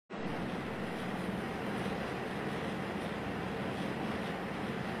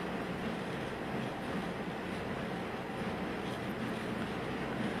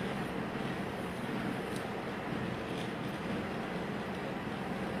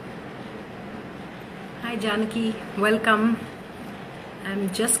Hi Janaki, welcome.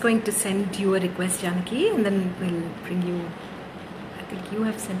 I'm just going to send you a request, Janaki, and then we'll bring you. I think you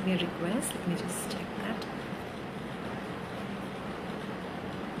have sent me a request. Let me just check that.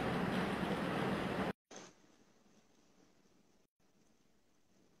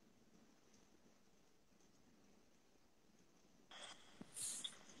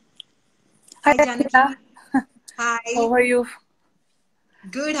 Hi, Hi Janaki. Akhila. Hi. How are you?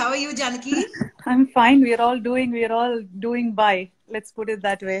 Good. How are you, Janaki? I'm fine. We're all doing by. Let's put it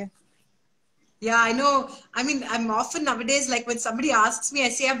that way. Yeah, I know. I mean, I'm often nowadays, like when somebody asks me, I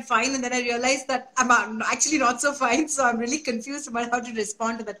say I'm fine, and then I realize that I'm actually not so fine. So I'm really confused about how to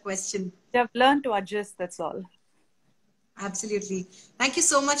respond to that question. You have learned to adjust, that's all. Absolutely. Thank you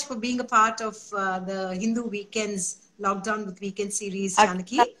so much for being a part of the Hindu Weekends Lockdown with Weekend series, Akhila,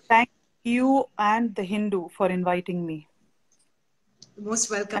 Janaki. thank you and the Hindu for inviting me.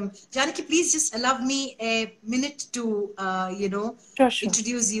 Most welcome. Janaki, please just allow me a minute to, Sure.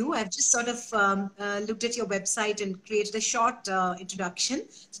 introduce you. I've just sort of looked at your website and created a short introduction.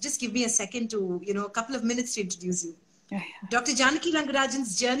 So just give me a second to, a couple of minutes to introduce you. Yeah. Dr. Janaki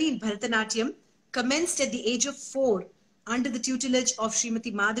Rangarajan's journey in Bharatanatyam commenced at the age of 4 under the tutelage of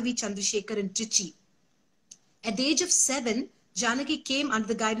Srimati Madhavi Chandrasekhar in Trichy. At the age of 7, Janaki came under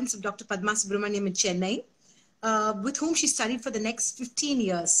the guidance of Dr. Padma Subramaniam in Chennai, with whom she studied for the next 15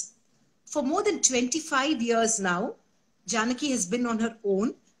 years. For more than 25 years now, Janaki has been on her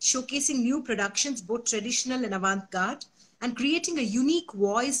own, showcasing new productions, both traditional and avant-garde, and creating a unique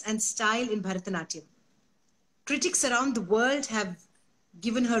voice and style in Bharatanatyam. Critics around the world have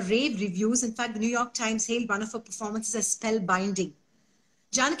given her rave reviews. In fact, the New York Times hailed one of her performances as spellbinding.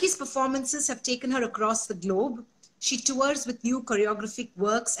 Janaki's performances have taken her across the globe. She tours with new choreographic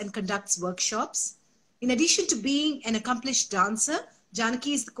works and conducts workshops. In addition to being an accomplished dancer,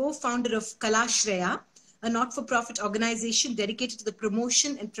 Janaki is the co-founder of Kalashreya, a not-for-profit organization dedicated to the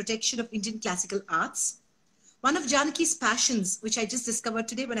promotion and protection of Indian classical arts. One of Janaki's passions, which I just discovered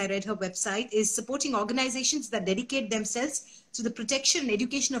today when I read her website, is supporting organizations that dedicate themselves to the protection and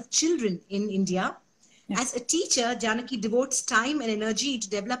education of children in India. Yeah. As a teacher, Janaki devotes time and energy to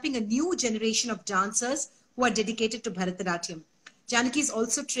developing a new generation of dancers who are dedicated to Bharatanatyam. Janaki is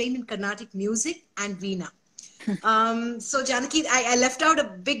also trained in Carnatic music and Veena. So Janaki, I left out a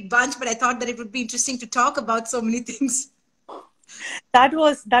big bunch, but I thought that it would be interesting to talk about so many things. That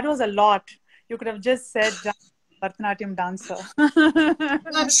was a lot. You could have just said Bharatanatyam dancer.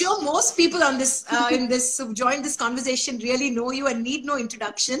 I'm sure most people on this in this who joined this conversation really know you and need no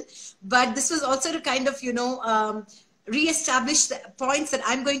introduction. But this was also to kind of re-establish the points that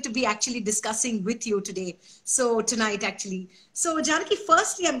I'm going to be actually discussing with you today. So tonight, actually. So Janaki,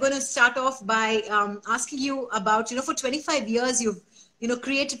 firstly, I'm going to start off by asking you about for 25 years you've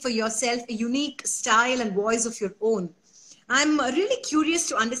created for yourself a unique style and voice of your own. I'm really curious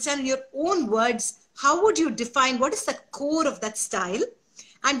to understand in your own words, how would you define what is the core of that style?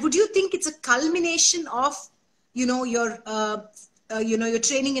 And would you think it's a culmination of, your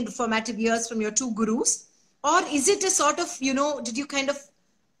training in the formative years from your two gurus? Or is it a sort of, did you kind of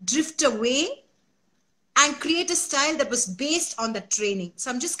drift away and create a style that was based on that training?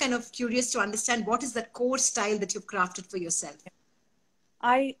 So I'm just kind of curious to understand what is that core style that you've crafted for yourself?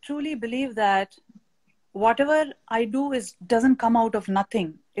 I truly believe that whatever I do doesn't come out of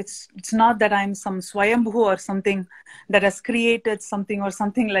nothing. It's not that I'm some Swayambhu or something that has created something or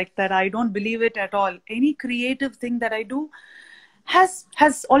something like that. I don't believe it at all. Any creative thing that I do has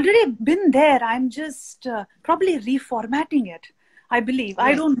already been there. I'm just probably reformatting it. I believe.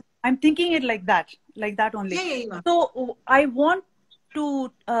 Right. I'm thinking it like that only. Yeah. So I want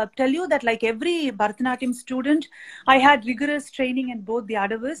to tell you that like every Bharatanatyam student, I had rigorous training in both the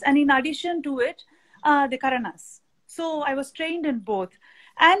Adavas, and in addition to it, the Karanas. So I was trained in both.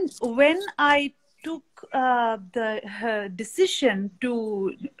 And when I took the decision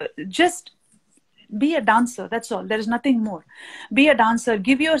to just be a dancer, that's all. There is nothing more. Be a dancer.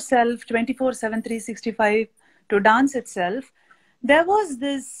 Give yourself 24/7, 365 to dance itself. There was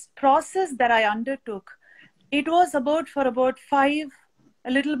this process that I undertook. It was for about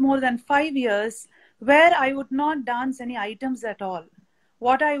a little more than 5 years, where I would not dance any items at all.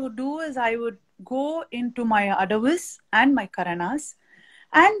 What I would do is I would go into my adavis and my karanas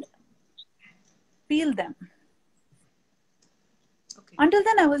and feel them. Okay. Until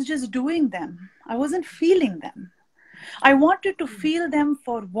then, I was just doing them. I wasn't feeling them. I wanted to feel them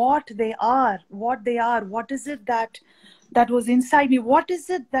for what they are. What is it that was inside me? What is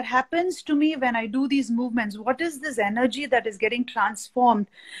it that happens to me when I do these movements? What is this energy that is getting transformed?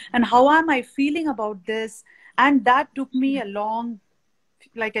 And how am I feeling about this? And that took me a long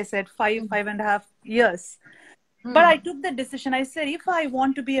like I said, 5.5 years. Hmm. But I took the decision. I said, if I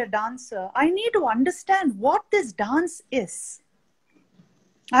want to be a dancer, I need to understand what this dance is.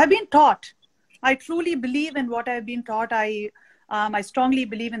 I've been taught. I truly believe in what I've been taught. I strongly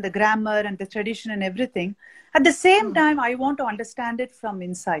believe in the grammar and the tradition and everything. At the same time, I want to understand it from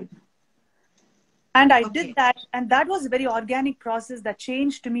inside. And I did Okay. that. And that was a very organic process that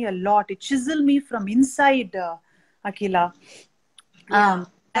changed me a lot. It chiseled me from inside, Akhila. Yeah. And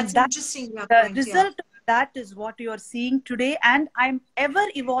That's that interesting, your the point. Yeah. result of that is what you are seeing today. And I'm ever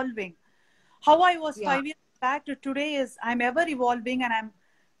evolving. How I was Yeah. 5 years back to today is I'm ever evolving, and I'm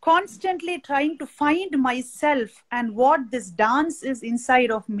constantly trying to find myself and what this dance is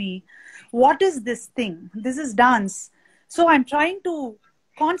inside of me. What is this thing? This is dance. So I'm trying to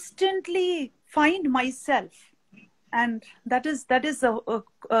constantly find myself, and that is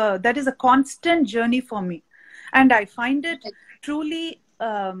a constant journey for me, and I find it truly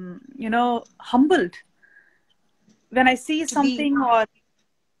humbled when I see To be. something, or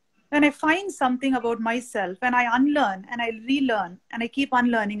when I find something about myself, and I unlearn and I relearn and I keep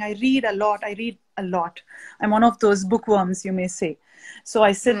unlearning. I read a lot. I'm one of those bookworms, you may say. So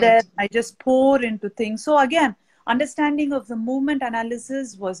I sit there, Right. I just pour into things. So again, understanding of the movement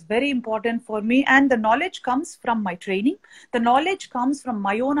analysis was very important for me. And the knowledge comes from my training. The knowledge comes from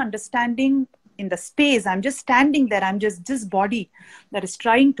my own understanding in the space. I'm just standing there. I'm just this body that is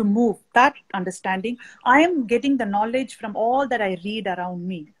trying to move. That understanding. I am getting the knowledge from all that I read around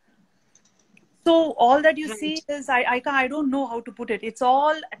me. So all that you see Right. is I don't know how to put it. It's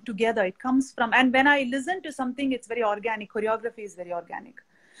all together. It comes from, and when I listen to something, it's very organic. Choreography is very organic.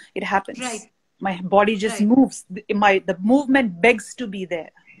 It happens. Right. My body just Right. moves. The movement begs to be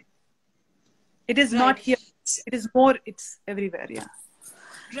there. It is not Right. here. It is more. It's everywhere. Yeah.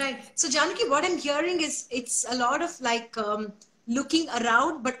 Right. So, Janaki, what I'm hearing is it's a lot of like looking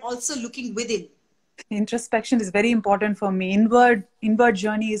around, but also looking within. Introspection is very important for me. Inward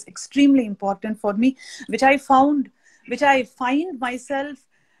journey is extremely important for me, which I find myself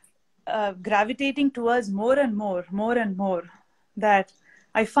gravitating towards more and more. That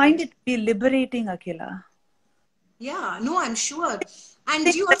I find Right. it to be liberating, Akhila. Yeah. No, I'm sure. And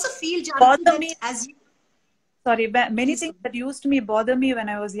Things you that also feel, Janaki, bother that me, as you sorry, many please, things that used to me bother me when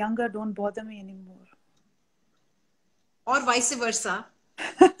I was younger don't bother me anymore. or vice versa.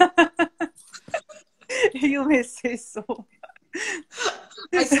 You may say so.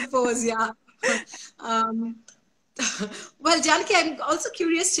 I suppose, yeah. um, well, Janaki, I'm also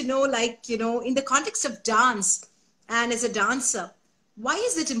curious to know, like, in the context of dance and as a dancer, why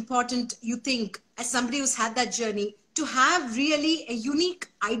is it important, you think, as somebody who's had that journey, to have really a unique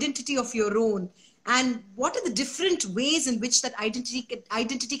identity of your own? And what are the different ways in which that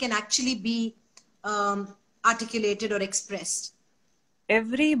identity can actually be articulated or expressed?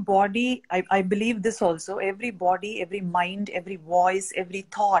 Every body, I believe this also, every body, every mind, every voice, every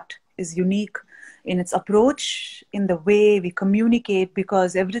thought is unique in its approach, in the way we communicate,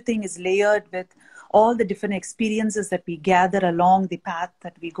 because everything is layered with all the different experiences that we gather along the path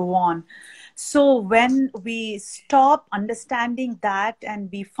that we go on. So when we stop understanding that and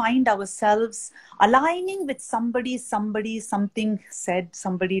we find ourselves aligning with somebody, something said,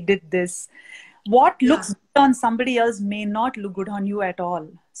 somebody did this, what Yeah, looks good on somebody else may not look good on you at all.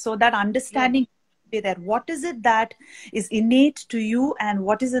 So that right, understanding that what is it that is innate to you, and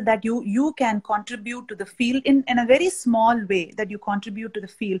what is it that you can contribute to the field in a very small way, that you contribute to the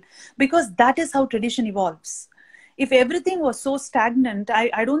field, because that is how tradition evolves. If everything was so stagnant,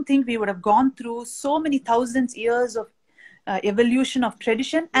 I don't think we would have gone through so many thousands years of evolution of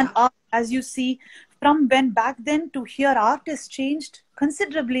tradition and yeah, art. As you see, from when back then to here, art has changed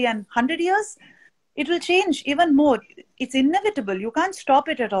considerably, and 100 years it will change even more. It's inevitable. You can't stop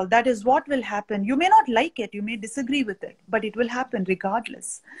it at all. That is what will happen. You may not like it, you may disagree with it, but it will happen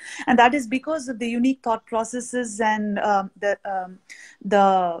regardless. And that is because of the unique thought processes and the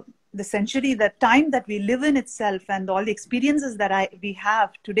the century, the time that we live in itself, and all the experiences that we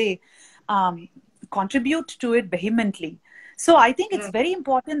have today contribute to it vehemently. So I think it's right, very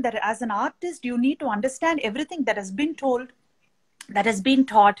important that as an artist, you need to understand everything that has been told, that has been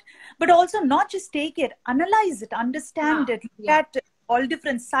taught, but also not just take it, analyze it, yeah, understand it, look yeah. at all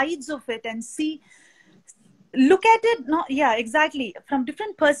different sides of it, and see, look at it, not, yeah, exactly, from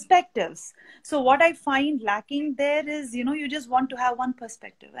different perspectives. So what I find lacking there is, you just want to have one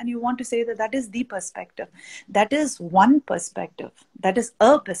perspective, and you want to say that that is the perspective. That is one perspective. That is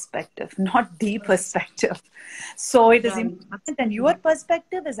a perspective, not the perspective. So it is Right, important, and your absolutely.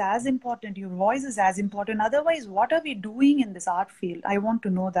 perspective is as important. Your voice is as important. Otherwise, what are we doing in this art field? I want to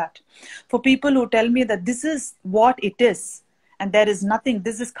know that. For people who tell me that this is what it is, and there is nothing,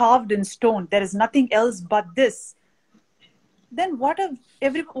 this is carved in stone, there is nothing else but this, then what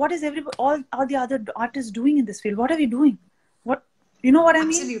is all the other artists doing in this field? What are we doing? What, you know what I mean?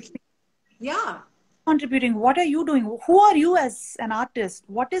 Absolutely. Yeah. Contributing. What are you doing? Who are you as an artist?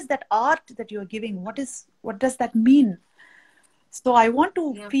 What is that art that you're giving? What does that mean? So I want to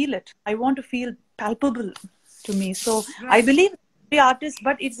feel it. I want to feel palpable to me. So I believe every artist,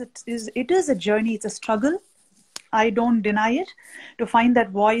 but it is a journey. It's a struggle. I don't deny it. To find that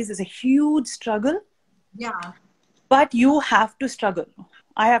voice is a huge struggle. Yeah. But you have to struggle.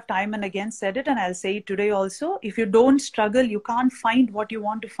 I have time and again said it, and I'll say it today also. If you don't struggle, you can't find what you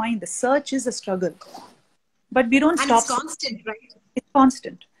want to find. The search is a struggle. But we don't stop. And it's constant, right? It's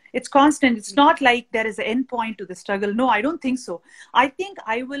constant. It's constant. It's not like there is an end point to the struggle. No, I don't think so. I think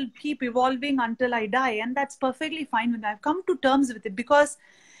I will keep evolving until I die, and that's perfectly fine when I've come to terms with it, because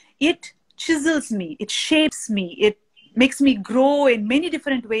it chisels me, it shapes me, it makes me grow in many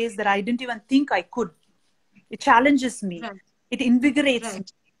different ways that I didn't even think I could. It challenges me. Right. It invigorates me.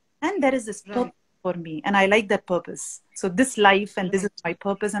 And there is this purpose for me. And I like that purpose. So this life and this is my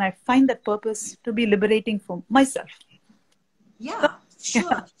purpose. And I find that purpose to be liberating for myself. Yeah,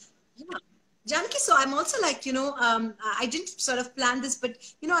 sure. Yeah. Janaki, so I'm also like, I didn't sort of plan this, but,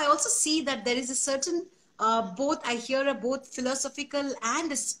 I also see that there is a certain, I hear a both philosophical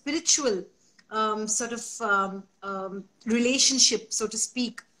and a spiritual relationship, so to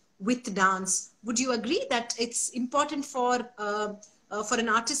speak, with dance. Would you agree that it's important for an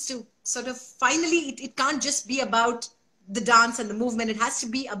artist to sort of finally, it can't just be about the dance and the movement. It has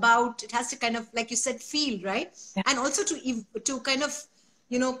to kind of, like you said, feel, right? Yeah. And also to kind of,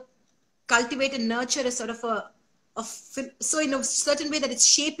 cultivate and nurture a sort of so in a certain way that it's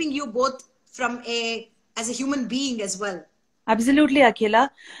shaping you both as a human being as well. Absolutely, Akhila.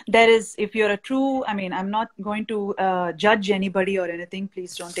 There is, if you're a true, I'm not going to judge anybody or anything.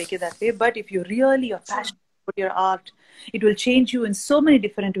 Please don't take it that way. But if you really are passionate about your art, it will change you in so many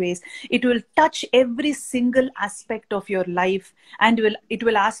different ways. It will touch every single aspect of your life, and it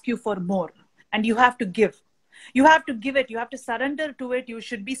will ask you for more. And you have to give. You have to give it. You have to surrender to it. You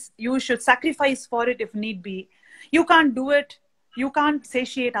should sacrifice for it if need be. You can't do it. You can't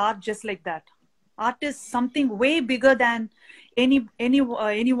satiate art just like that. Art is something way bigger than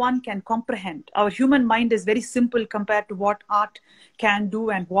anyone can comprehend. Our human mind is very simple compared to what art can do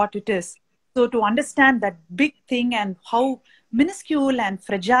and what it is. So to understand that big thing and how minuscule and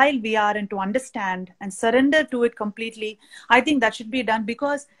fragile we are, and to understand and surrender to it completely, I think that should be done,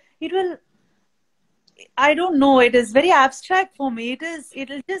 because it will, I don't know, it is very abstract for me.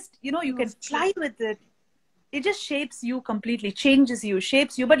 It'll just, you can fly with it. It just shapes you completely, changes you,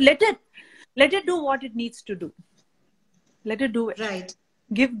 shapes you, but let it do what it needs to do. Let it do it. Right.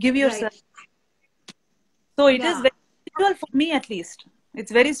 Give yourself. Right. So it is very spiritual for me, at least.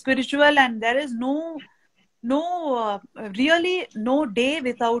 It's very spiritual, and there is really no day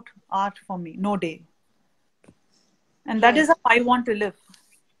without art for me. No day. And that is how I want to live.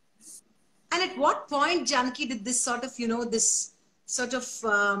 And at what point, Janaki, did this sort of,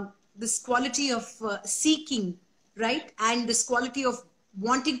 this quality of seeking, right? And this quality of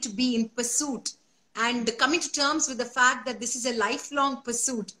wanting to be in pursuit and coming to terms with the fact that this is a lifelong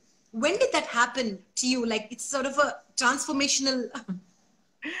pursuit. When did that happen to you? Like, it's sort of a transformational...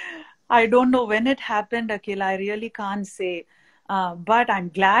 I don't know when it happened, Akhila. I really can't say. But I'm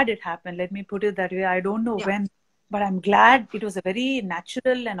glad it happened. Let me put it that way. I don't know when. But I'm glad it was a very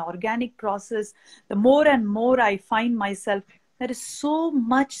natural and organic process. The more and more I find myself, there is so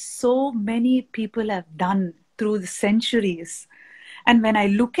many people have done through the centuries. And when I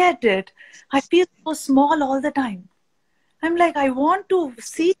look at it, I feel so small all the time. I'm like, I want to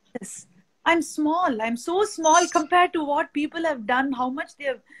see this. I'm small. I'm so small compared to what people have done, how much they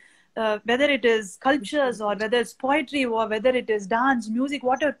have, whether it is sculptures or whether it's poetry or whether it is dance, music,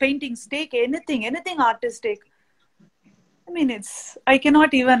 whatever, paintings, take anything artistic. I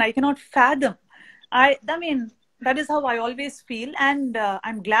cannot fathom. That is how I always feel. And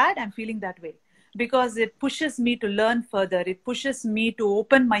I'm glad I'm feeling that way, because it pushes me to learn further. It pushes me to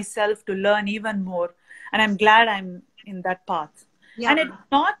open myself to learn even more. And I'm glad I'm in that path. Yeah. And it's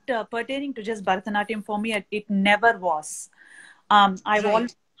not pertaining to just Bharatanatyam for me. It never was. I've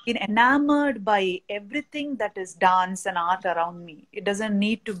always been enamored by everything that is dance and art around me. It doesn't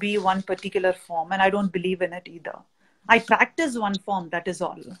need to be one particular form. And I don't believe in it either. I practice one form, that is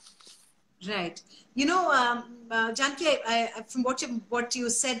all. Right. Janaki, from what you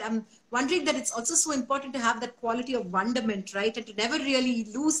said, I'm wondering that it's also so important to have that quality of wonderment, right? And to never really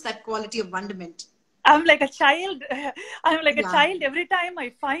lose that quality of wonderment. I'm like a child. I'm like a child. Every time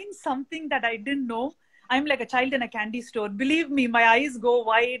I find something that I didn't know, I'm like a child in a candy store. Believe me, my eyes go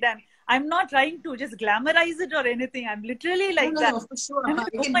wide, and I'm not trying to just glamorize it or anything. I'm literally No, like no, that. no, for sure. I'm I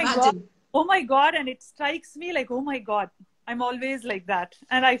like, can imagine. oh my God. And it strikes me like, oh my God, I'm always like that.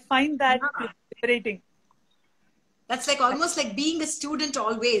 And I find that Yeah. liberating. That's like almost like being a student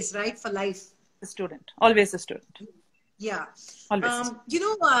always, right? For life. A student, always a student, Yeah. always.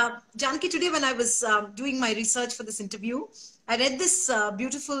 Janaki, today when I was doing my research for this interview, I read this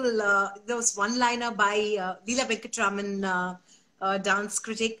beautiful, there was one-liner by Leela Venkatraman, dance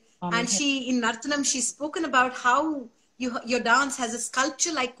critic. And she, in Nartanam, she's spoken about how your dance has a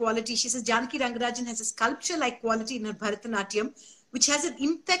sculpture-like quality. She says Janaki Rangarajan has a sculpture-like quality in her Bharatanatyam, which has an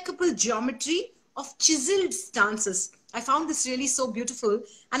impeccable geometry of chiseled stances. I found this really so beautiful.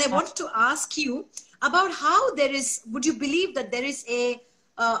 And I wanted to ask you about how there is, would you believe that there is a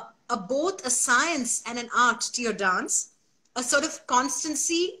both a science and an art to your dance, a sort of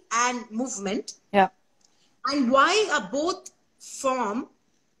constancy and movement, Yeah. and why are both form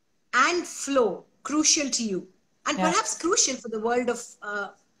and flow crucial to you, and Yeah. perhaps crucial for the world of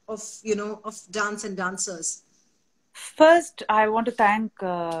dance and dancers? First, I want to thank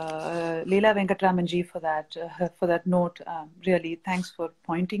Leela Venkatraman ji for that note. Really, thanks for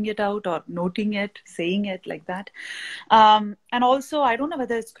pointing it out or noting it, saying it like that. And also, I don't know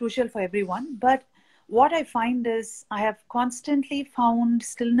whether it's crucial for everyone, but what I find is I have constantly found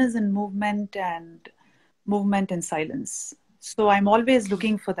stillness in movement and movement in silence. So I'm always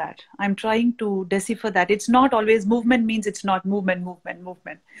looking for that. I'm trying to decipher that. It's not always movement means it's not movement, movement,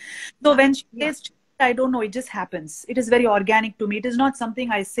 movement. So when she Yeah. says, I don't know, it just happens. It is very organic to me. It is not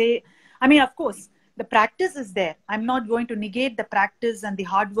something I say. I mean, of course, the practice is there. I'm not going to negate the practice and the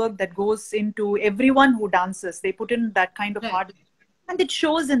hard work that goes into everyone who dances. They put in that kind of Right. hard work, and it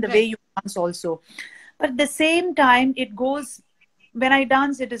shows in the way Right. you dance also. But at the same time, it goes, when I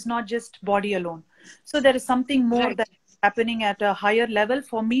dance, it is not just body alone. So there is something more Right. that's happening at a higher level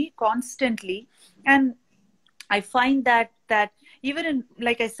for me constantly. And I find that even in,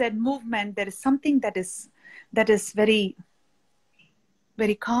 like I said, movement, there is something that is very,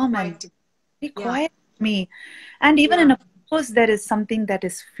 very calm and Right. very Yeah. quiet for me. And even in Yeah. a pose, there is something that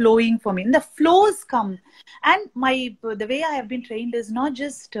is flowing for me. And the flows come. And the way I have been trained is not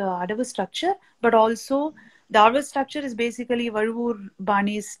just Adava structure, but also the Adava structure is basically Varuvur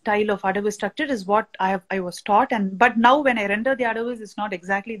Bani's style of Adava structure is what I was taught. But now when I render the Adavas, it's not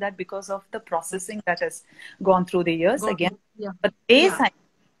exactly that because of the processing that has gone through the years Got again. it. Yeah. But Yeah.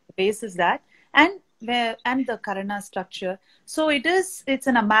 the base is that. And the Karana structure. So it's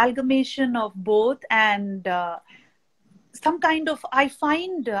an amalgamation of both, and some kind of, I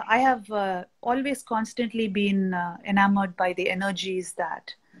find I have always constantly been enamored by the energies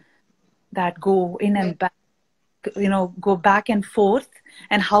that go in and Right. back, go back and forth,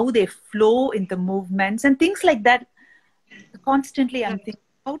 and how they flow in the movements and things like that. Constantly I'm Right. thinking,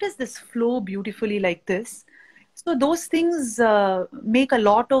 how does this flow beautifully like this? So those things make a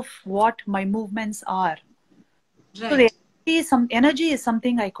lot of what my movements are. So the Right. energy is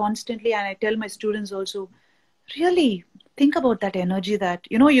something I constantly, and I tell my students also, really think about that energy, that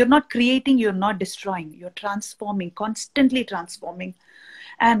you're not creating, you're not destroying, you're transforming, constantly transforming.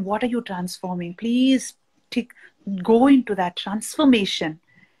 And what are you transforming? Please go into that transformation.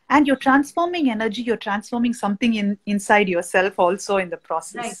 And you're transforming energy, you're transforming something inside yourself also in the Right.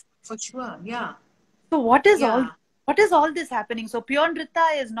 process. For sure. Yeah. So Yeah. what is all this happening? So pure nritta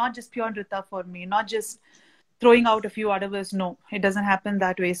is not just pure nritta for me, not just throwing out a few adavas. No, it doesn't happen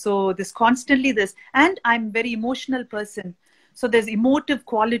that way. So and I'm very emotional person. So there's emotive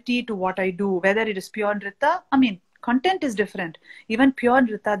quality to what I do, whether it is pure nritta. I mean, content is different. Even pure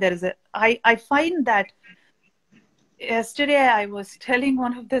nritta, I find that yesterday I was telling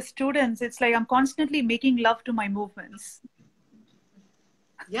one of the students, it's like I'm constantly making love to my movements.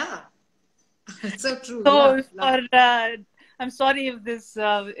 Yeah. It's so true. Yeah. So Love. I'm sorry if this,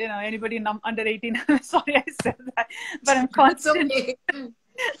 anybody under 18, I'm sorry I said that, but It's okay.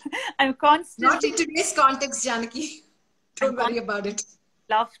 I'm Not constantly, in today's context, Janaki. I'm Don't worry about it.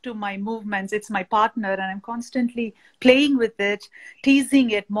 love to my movements. It's my partner, and I'm constantly playing with it,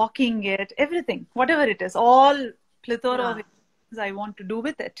 teasing it, mocking it, everything, whatever it is, all plethora of Yeah. things I want to do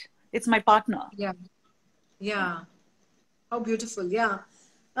with it. It's my partner. Yeah. Yeah. How beautiful. Yeah.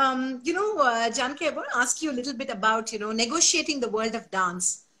 Janaki, I want to ask you a little bit about, negotiating the world of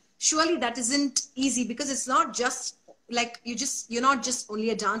dance. Surely that isn't easy, because it's not just like you're not just only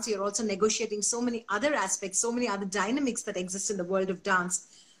a dancer, you're also negotiating so many other aspects, so many other dynamics that exist in the world of dance.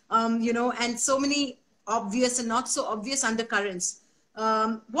 And so many obvious and not so obvious undercurrents.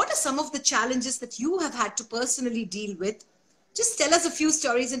 What are some of the challenges that you have had to personally deal with Just tell us a few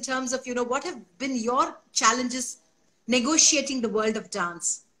stories in terms of, what have been your challenges negotiating the world of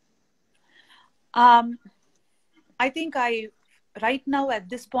dance? Um, I think right now at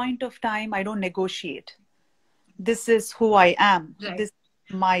this point of time, I don't negotiate. This is who I am. Right, This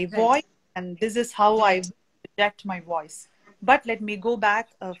is my right, voice, and this is how I right, project my voice. But let me go back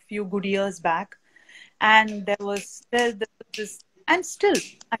a few good years back, and there was this, and still,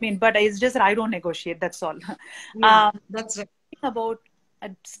 I mean, but it's just that I don't negotiate. That's all. yeah, um, that's right, about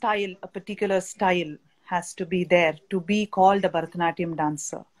a style, a particular style has to be there to be called a Bharatanatyam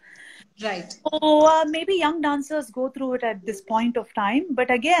dancer. right, So maybe young dancers go through it at this point of time,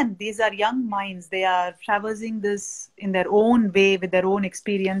 but again, these are young minds. They are traversing this in their own way with their own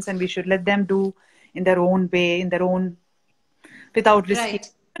experience, and we should let them do in their own way, in their own, without risking.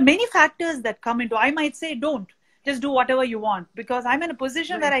 right, Many factors that come into. I might say, don't just do whatever you want because I'm in a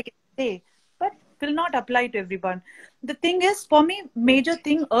position where right, I can say, but will not apply to everyone. The thing is, for me, major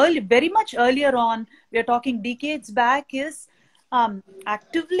thing early, very much earlier on, we are talking decades back, is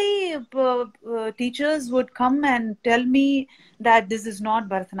actively teachers would come and tell me that this is not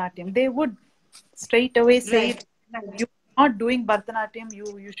Bharatanatyam. They would straight away say, right, right, you're not doing Bharatanatyam,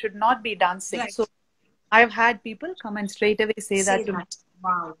 you should not be dancing. right. So I've had people come and straight away say Say that to me. that.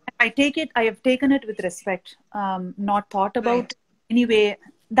 Wow. I have taken it with respect, not thought about Right. it anyway.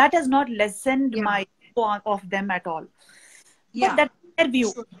 That has not lessened Yeah. my ego of them at all. But Yeah. that's their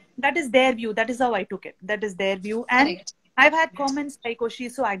view. Sure. That is their view. That is how I took it. That is their view. And Correct. I've had comments like, oh,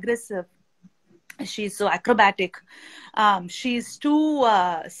 she's so aggressive. She's so acrobatic. She's too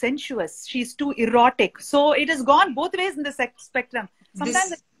sensuous. She's too erotic. So it has gone both ways in the spectrum. Sometimes I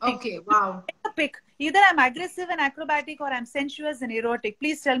This. think, Okay. Wow. take a pick. Either I'm aggressive and acrobatic or I'm sensuous and erotic.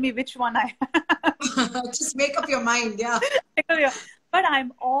 Please tell me which one I am. Just make up your mind. Yeah. But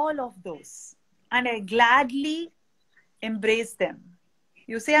I'm all of those. And I gladly embrace them.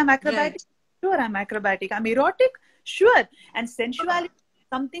 You say I'm acrobatic? Right. Sure, I'm acrobatic. I'm erotic? Sure. And sensuality is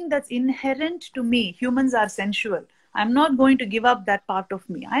something that's inherent to me. Humans are sensual. I'm not going to give up that part of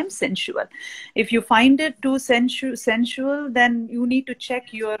me. I'm sensual. If you find it too sensual, then you need to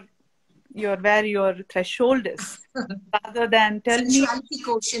check your where your threshold is, rather than tell me, Sensuality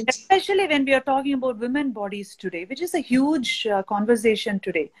quotient. especially when we are talking about women bodies today, which is a huge conversation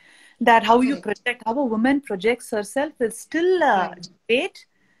today, that how you Correct. project, how a woman projects herself is still Right. debate,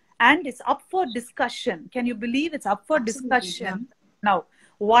 and it's up for discussion. Can you believe it's up for Absolutely. Yeah. discussion now?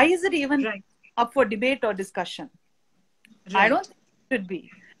 Why is it even Right. up for debate or discussion? I don't Right. think it should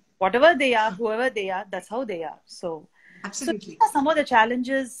be. Whatever they are, whoever they are, that's how they are. So these Absolutely. are some of the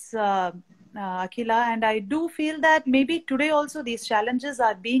challenges, Akhila, and I do feel that maybe today also these challenges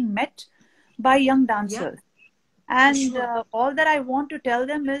are being met by young Yeah. dancers. For And sure. all that I want to tell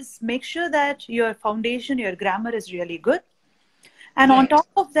them is make sure that your foundation, your grammar is really good. And on Right. top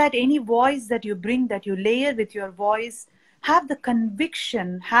of that, any voice that you bring, that you layer with your voice, have the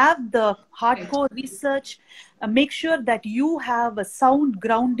conviction, have the Right. hardcore research, make sure that you have a sound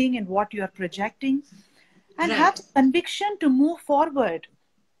grounding in what you are projecting, and have Right. conviction to move forward.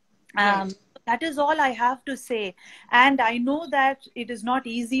 Right. That is all I have to say. And I know that it is not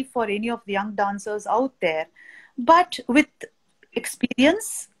easy for any of the young dancers out there, but with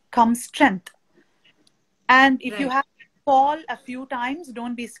experience comes strength. And if you Right. have to fall a few times,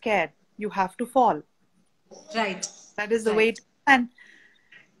 don't be scared. You have to fall. Right. That is the way. Right. And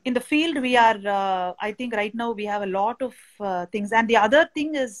in the field, we are, I think right now we have a lot of things. And the other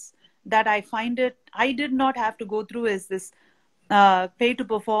thing is that I find it, I did not have to go through is this pay to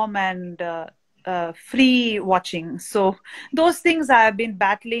perform and free watching. So those things I have been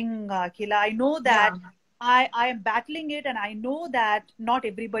battling, Kila. I know Yeah. that I am battling it, and I know that not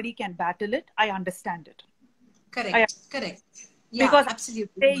everybody can battle it. I understand it. I, Correct. Correct. Yeah. because say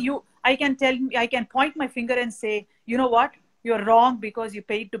Absolutely. you, I can point my finger and say, you know what, you're wrong because you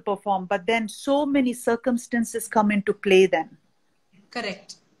paid to perform. But then so many circumstances come into play then.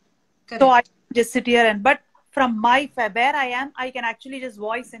 Correct. So I Correct. just sit here and, but from my where I am, I can actually just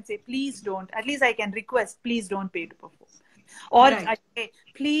voice and say, please don't. At least I can request, please don't pay to perform. Or I Right. say,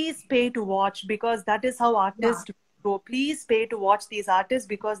 please pay to watch because that is how Yeah. artists go. Please pay to watch these artists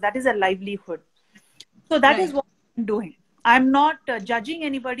because that is a livelihood. So that is Right. what I'm doing. I'm not judging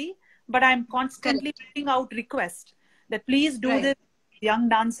anybody, but I'm constantly Correct. putting out requests that please do Right. this. Young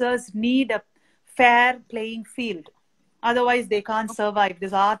dancers need a fair playing field. Otherwise, they can't survive.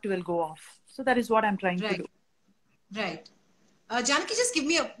 This art will go off. So that is what I'm trying to Right. do. Right. Janaki, just give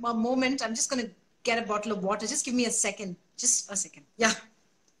me a moment. I'm just going to get a bottle of water. Just give me a second. Just a second. Yeah.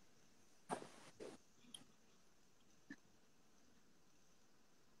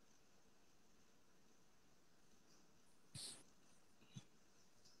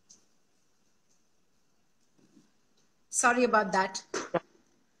 Sorry about that.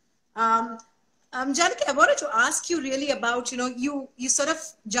 Um, Janaki, I wanted to ask you really about, you sort of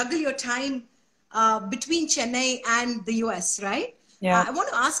juggle your time between Chennai and the US, right? Yeah. I want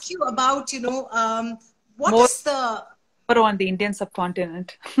to ask you about, what More, is the... more on the Indian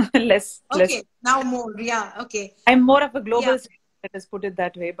subcontinent. less. Okay, now more. Yeah, okay. I'm more of a Yeah, global citizen, let us put it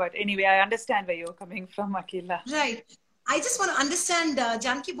that way. But anyway, I understand where you're coming from, Akhila. right. I just want to understand,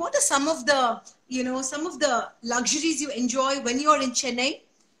 Janaki, what are some of the, some of the luxuries you enjoy when you're in Chennai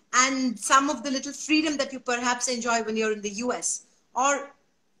and some of the little freedom that you perhaps enjoy when you're in the US, or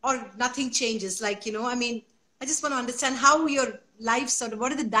nothing changes? Like, I mean, I just want to understand how your life sort of,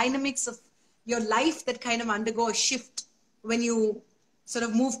 what are the dynamics of your life that kind of undergo a shift when you sort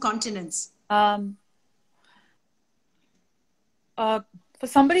of move continents? Um, for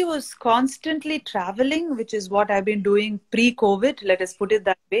somebody who's constantly traveling, which is what I've been doing pre-COVID, let us put it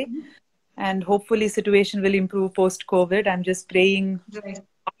that way, and hopefully situation will improve post-COVID. I'm just praying Right,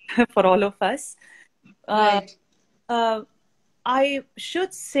 for all of us. right, Uh, I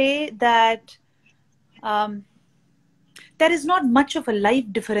should say that um, there is not much of a life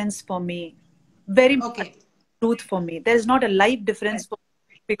difference for me. Very much okay, truth for me. There is not a life difference right, for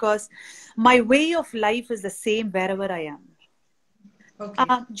me because my way of life is the same wherever I am. okay.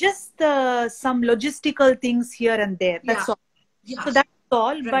 Just some logistical things here and there. Yeah, That's all. yeah, So that's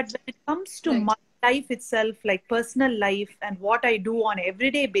all. But right, when it comes to right. my life itself, like personal life and what I do on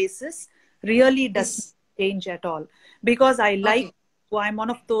everyday basis, really doesn't Is change at all. Because I like, okay, I'm one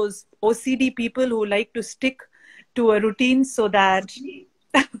of those OCD people who like to stick to a routine so that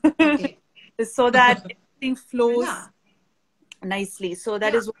okay. so that everything Yeah, flows nicely. So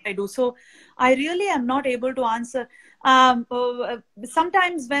that yeah, is what I do. So I really am not able to answer.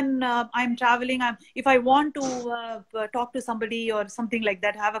 Sometimes when I'm traveling, if I want to talk to somebody or something like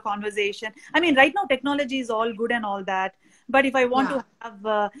that, have a conversation. I mean, right now technology is all good and all that. But if I want yeah, to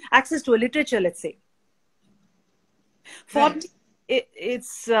have access to a literature, let's say, for me, right.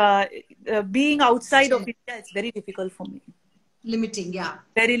 it's being outside of Still India, it's very difficult for me. limiting, yeah.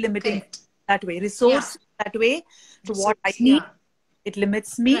 Very limiting Correct. that way. Yeah. Resource that way to what I Resource, need. yeah. It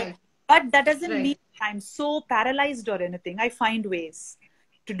limits me. Right, But that doesn't mean right, I'm so paralyzed or anything. I find ways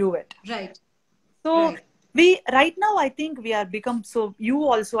to do it. right, So right. we right now I think we are become so you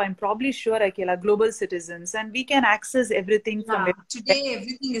also I'm probably sure Akela global citizens and we can access everything from Yeah. everywhere. Today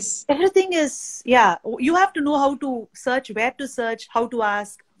everything is, Everything is yeah. You have to know how to search, where to search, how to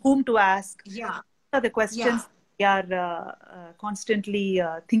ask, whom to ask. yeah, These are the yeah. questions we are constantly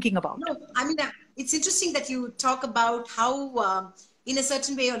thinking about. No, I mean, it's interesting that you talk about how, in a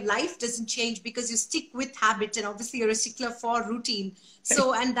certain way, your life doesn't change because you stick with habit, and obviously you're a stickler for routine.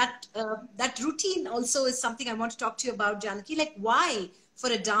 So, and that routine also is something I want to talk to you about, Janaki. Like, why for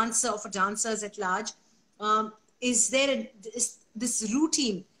a dancer or for dancers at large, is there this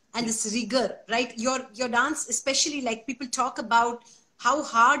routine and this rigor, right? Your dance, especially like people talk about how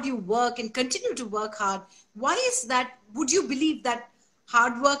hard you work and continue to work hard. Why is that? Would you believe that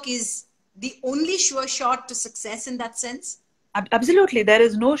hard work is the only sure shot to success in that sense? Absolutely, there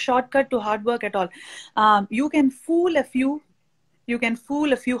is no shortcut to hard work at all. You can fool a few, you can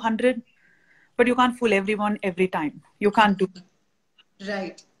fool a few hundred, but you can't fool everyone every time. You can't do.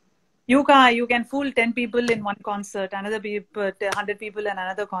 Right, You can fool 10 people in one concert, another people, 100 people in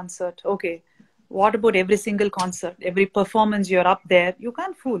another concert. Okay, what about every single concert, every performance you're up there? You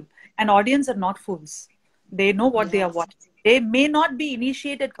can't fool. An audience are not fools. They know what they are yeah, watching. They may not be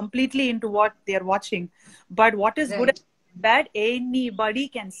initiated completely into what they are watching, but what is good and right, bad, anybody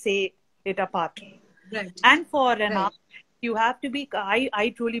can say it apart. right, And for an right, art, you have to be,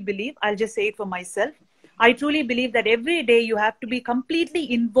 I truly believe, I'll just say it for myself. I truly believe that every day you have to be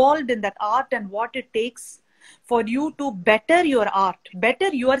completely involved in that art and what it takes for you to better your art, better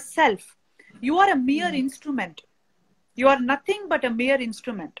yourself. You are a mere instrument. You are nothing but a mere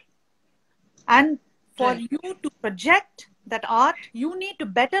instrument. And for right, you to project that art, you need to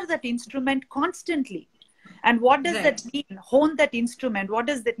better that instrument constantly. And what does that right, mean? Hone that instrument. What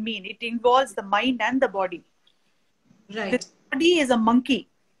does that mean? It involves the mind and the body. The right, body is a monkey.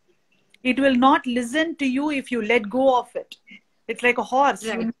 It will not listen to you if you let go of it. It's like a horse.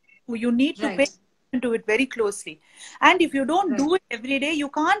 right, You need to pay right, attention to it very closely. And if you don't right, do it every day, you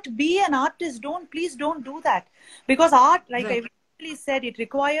can't be an artist. Please don't do that. Because art, like I right. recently said, it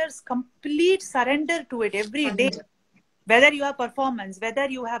requires complete surrender to it every day. Surrender. Whether you have performance, whether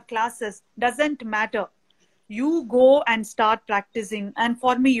you have classes, doesn't matter. You go and start practicing. And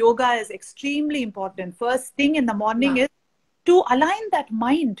for me, yoga is extremely important. First thing in the morning Yeah, is to align that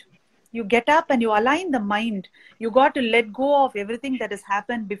mind. You get up and you align the mind. You got to let go of everything that has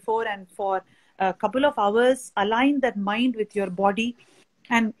happened before and for a couple of hours, align that mind with your body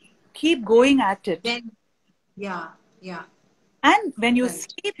and keep going at it. Then, yeah, yeah. And when you Right.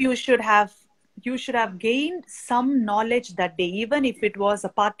 sleep, you should have gained some knowledge that day, even if it was a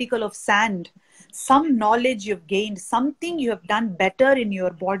particle of sand. Some knowledge you've gained, something you have done better in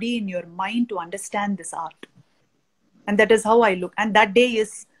your body, in your mind to understand this art. And that is how I look. And that day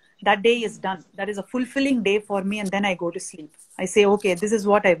is done. That is a fulfilling day for me. And then I go to sleep. I say, okay, this is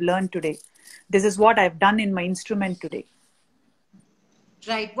what I've learned today. This is what I've done in my instrument today.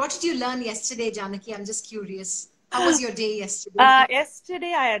 Right. What did you learn yesterday, Janaki? I'm just curious. How was your day yesterday?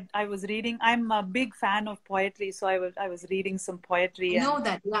 Yesterday I was reading. I'm a big fan of poetry, so I was reading some poetry. I know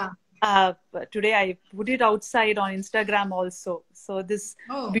that, yeah. But today I put it outside on Instagram also. So this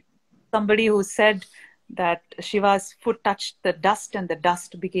Oh. somebody who said that Shiva's foot touched the dust and the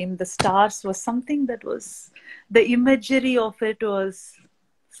dust became the stars was something that was, the imagery of it was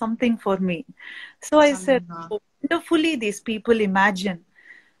something for me. So I said, oh, wonderfully these people imagine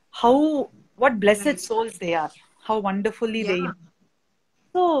what blessed souls they are, how wonderfully they imagine.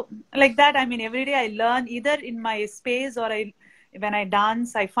 So like that, I mean, every day I learn either in my space or when I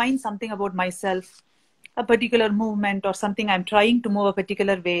dance, I find something about myself, a particular movement or something I'm trying to move a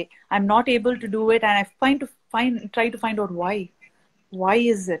particular way. I'm not able to do it, and I try to find out why. Why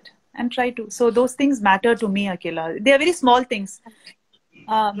is it? And try to. So those things matter to me, Akhila. They are very small things,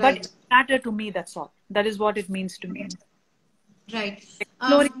 but matter to me. That's all. That is what it means to me. Right.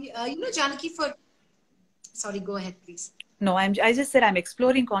 Janaki, sorry, go ahead, please. No, I just said I'm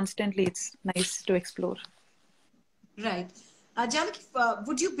exploring constantly. It's nice to explore. Right. Janaki,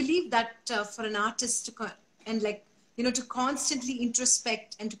 would you believe that for an artist to constantly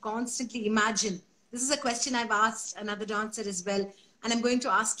introspect and to constantly imagine? This is a question I've asked another dancer as well, and I'm going to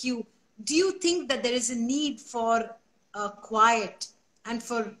ask you: do you think that there is a need for quiet and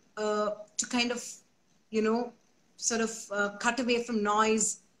for to kind of, cut away from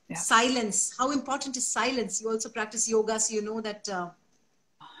noise, silence? How important is silence? You also practice yoga, so you know that.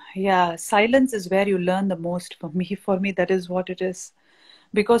 Yeah, silence is where you learn the most. For me, that is what it is.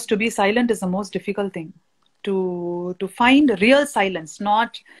 Because to be silent is the most difficult thing. To find real silence,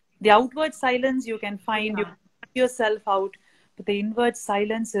 not the outward silence you can find, you cut yourself out. But the inward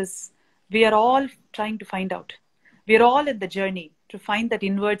silence is, we are all trying to find out. We are all in the journey to find that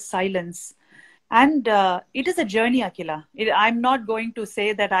inward silence. And it is a journey, Akhila. I'm not going to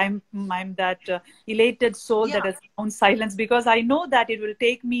say that I'm that elated soul that has found silence, because I know that it will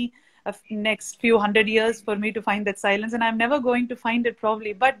take me next few 100 years for me to find that silence, and I'm never going to find it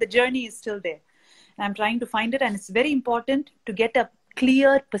probably. But the journey is still there. I'm trying to find it, and it's very important to get a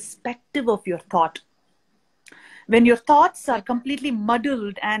clear perspective of your thought. When your thoughts are completely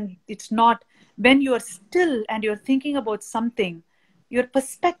muddled and when you're still and you're thinking about something, your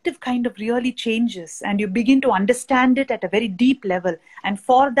perspective kind of really changes and you begin to understand it at a very deep level. And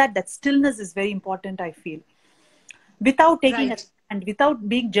for that stillness is very important, I feel. Without taking a stand, without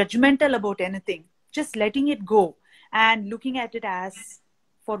being judgmental about anything, just letting it go and looking at it as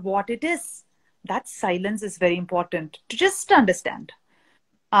for what it is. That silence is very important to just understand.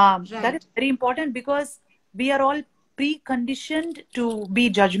 That is very important because we are all preconditioned to be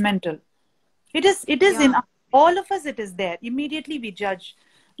judgmental. It is in all of us, it is there. Immediately we judge.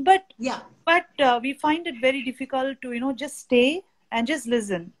 But we find it very difficult to, just stay and just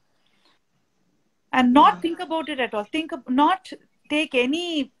listen. And not think about it at all. Not take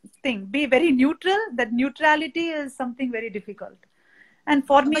anything. Be very neutral. That neutrality is something very difficult. And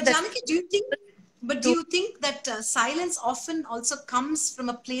for me, Janaki, do you think that silence often also comes from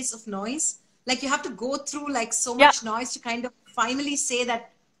a place of noise? Like you have to go through like so much noise to kind of finally say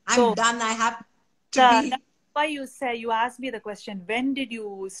that I'm done. I have to be. That's why you asked me the question, when did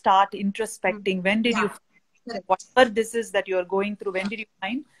you start introspecting? When did you find whatever this is that you're going through? When did you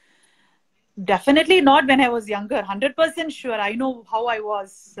find? Definitely not when I was younger. 100% sure. I know how I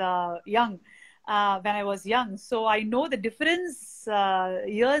was young. When I was young. So I know the difference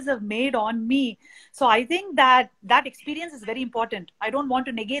years have made on me. So I think that experience is very important. I don't want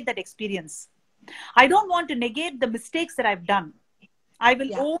to negate that experience. I don't want to negate the mistakes that I've done. I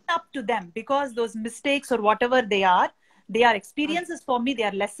will own up to them because those mistakes or whatever they are experiences for me. They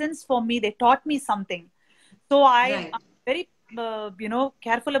are lessons for me. They taught me something. So I'm very,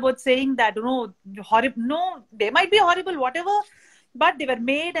 careful about saying that, horrible. No, they might be horrible, whatever. But they were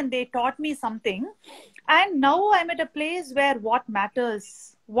made and they taught me something. And now I'm at a place where what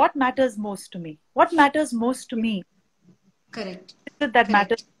matters most to me? What matters most to me? Correct. That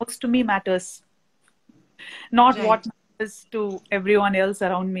matters most to me matters. Not what matters was to everyone else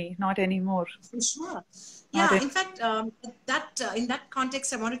around me. Not anymore. For sure. Not Yeah, in fact, in that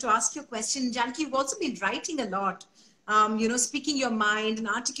context, I wanted to ask you a question. Janaki, you've also been writing a lot, speaking your mind and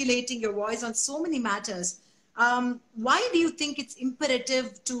articulating your voice on so many matters. Why do you think it's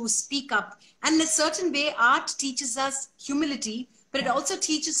imperative to speak up? And in a certain way, art teaches us humility, but it also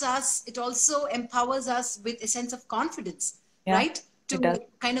teaches us, it also empowers us with a sense of confidence, yeah, right? it To does.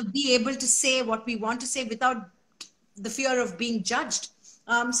 kind of be able to say what we want to say without the fear of being judged.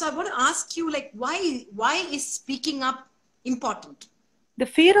 So I want to ask you, like, why is speaking up important? The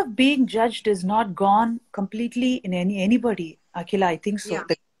fear of being judged is not gone completely in anybody, Akhila. I think so. Yeah,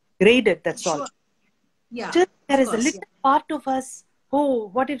 The graded, that's all. sure. Yeah, Still, there of is a course. Yeah, little part of us. Oh,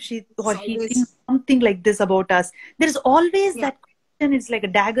 what if she it's or he thinks always something like this about us? There is always yeah, that question. It's like a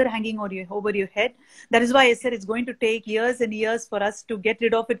dagger hanging over your head. That is why I said it's going to take years and years for us to get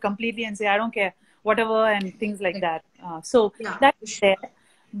rid of it completely and say, I don't care, whatever, and things like like, that. So yeah, that's for sure. there.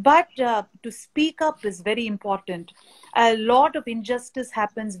 But to speak up is very important. A lot of injustice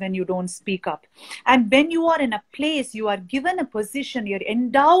happens when you don't speak up. And when you are in a place, you are given a position, you're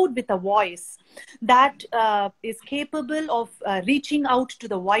endowed with a voice that is capable of reaching out to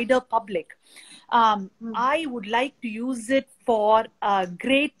the wider public. I would like to use it for a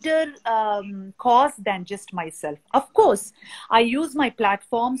greater cause than just myself. Of course, I use my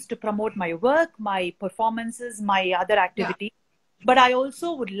platforms to promote my work, my performances, my other Yeah, activities. But I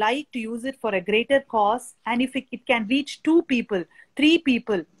also would like to use it for a greater cause. And if it can reach 2 people, 3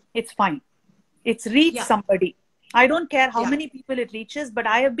 people, it's fine. It's reached yeah, somebody. I don't care how yeah, many people it reaches, but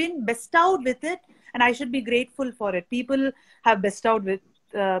I have been bestowed with it and I should be grateful for it. People have bestowed with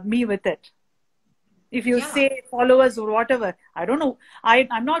me with it. If you yeah, say followers or whatever, I don't know.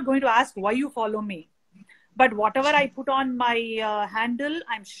 I'm not going to ask why you follow me. But whatever I put on my handle,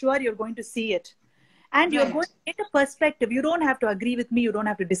 I'm sure you're going to see it. And you're going right. to get a perspective. You don't have to agree with me. You don't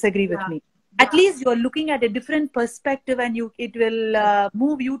have to disagree with Yeah, me. At yeah, least you're looking at a different perspective and it will correct.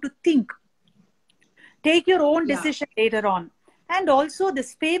 move you to think. Take your own Yeah, decision later on. And also,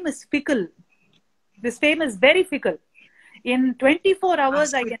 this fame is fickle. This fame is very fickle. In 24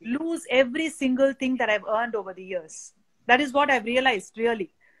 hours, I can absolutely. lose every single thing that I've earned over the years. That is what I've realized,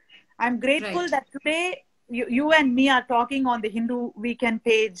 really. I'm grateful Right. that today you and me are talking on the Hindu Weekend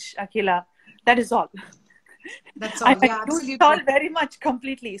page, Akhila. That is all. That's I all. can Yeah, use it all absolutely. very much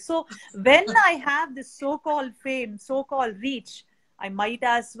completely. So when I have this so-called fame, so-called reach, I might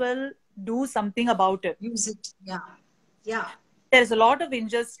as well do something about it. Use it. Yeah, yeah. There's a lot of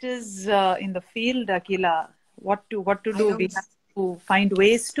injustice in the field, Akila. What to I do? know We have it's to find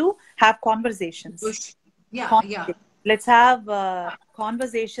ways to have conversations. push. Yeah, yeah, Conversations. Let's have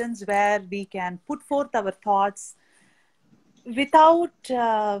conversations where we can put forth our thoughts without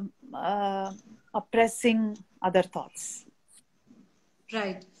oppressing other thoughts.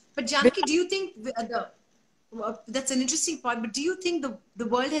 right. But Janaki, do you think that's an interesting point? But do you think the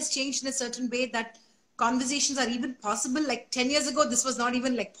world has changed in a certain way that conversations are even possible? Like 10 years ago, this was not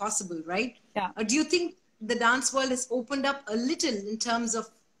even like possible, right? Yeah. Do you think the dance world has opened up a little in terms of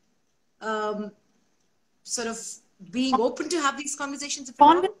um, sort of being open to have these conversations, if at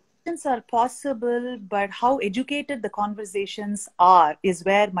all? Conversations are possible, but how educated the conversations are is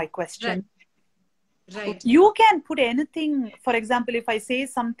where my Right, question. right, You can put anything. For example, if I say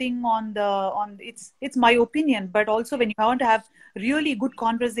something on it's my opinion, but also when you want to have really good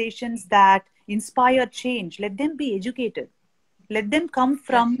conversations that inspire change, let them be educated. Let them come right.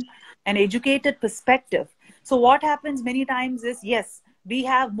 from an educated perspective. So what happens many times is, yes, we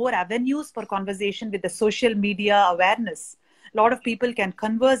have more avenues for conversation with the social media awareness. A lot of people can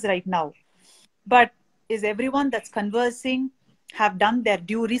converse right now, but is everyone that's conversing have done their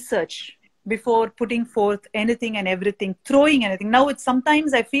due research before putting forth anything and everything, throwing anything? Now it's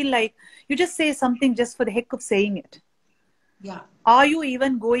sometimes I feel like you just say something just for the heck of saying it. Yeah, Are you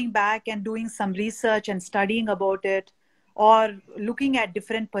even going back and doing some research and studying about it, or looking at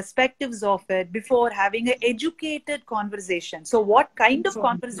different perspectives of it before having an educated conversation? So what kind of informed. Yeah,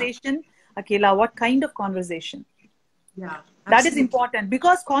 conversation, Akela, what kind of conversation? yeah, That is absolutely. important,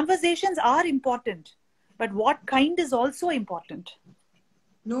 because conversations are important, but what kind is also important.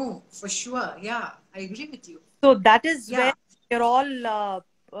 No, for sure. Yeah, I agree with you. So that is Yeah, where we're all,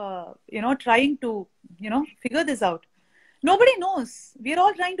 trying to, figure this out. Nobody knows. We're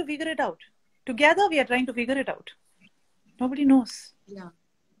all trying to figure it out. Together, we are trying to figure it out. Nobody knows. yeah,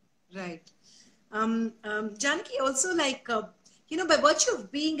 right. Janaki, also like, by virtue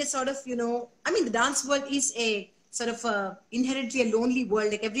of being a sort of, I mean, the dance world is a sort of inherently a lonely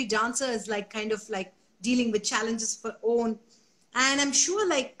world. Like every dancer is like kind of like dealing with challenges for own. And I'm sure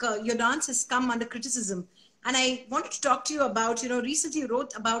like your dance has come under criticism. And I wanted to talk to you about, recently you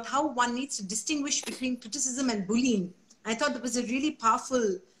wrote about how one needs to distinguish between criticism and bullying. I thought that was a really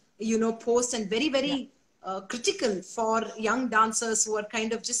powerful, post, and very, Yeah. very critical for young dancers who are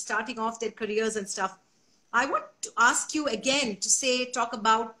kind of just starting off their careers and stuff. I want to ask you again to talk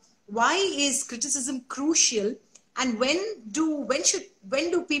about why is criticism crucial, and when do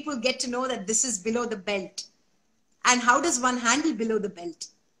people get to know that this is below the belt, and how does one handle below the belt?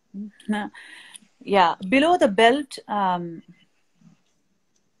 Yeah, below the belt,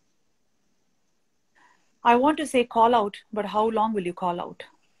 I want to say call out, but how long will you call out?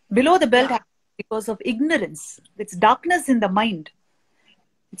 Below the belt Yeah, because of ignorance. It's darkness in the mind.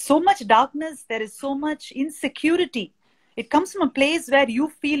 It's so much darkness. There is so much insecurity. It comes from a place where you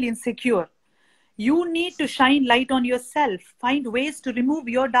feel insecure. You need to shine light on yourself, find ways to remove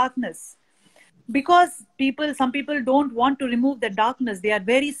your darkness. Because some people don't want to remove the darkness. They are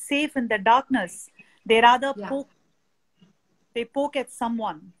very safe in the darkness. They rather yeah, poke at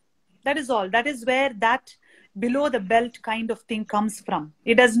someone. That is all. That is where that below the belt kind of thing comes from.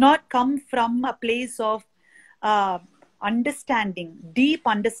 It does not come from a place of understanding, deep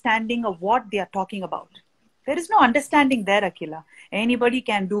understanding of what they are talking about. There is no understanding there, Akhila. Anybody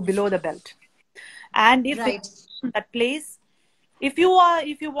can do below the belt. And if it's right. that place, if you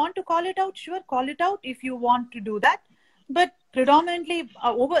want to call it out, sure, call it out if you want to do that. But predominantly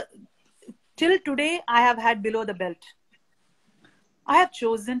over till today, I have had below the belt. I have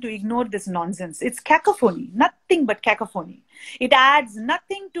chosen to ignore this nonsense. It's cacophony, nothing but cacophony. It adds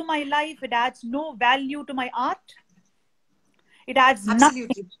nothing to my life. It adds no value to my art. It adds nothing.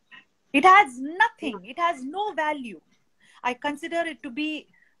 Absolutely. It adds Yeah, nothing. It has no value. I consider it to be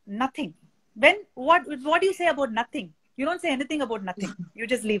nothing. What do you say about nothing? You don't say anything about nothing. You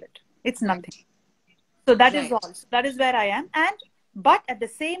just leave it. It's nothing. right, So that is right. all. So that is where I am. But at the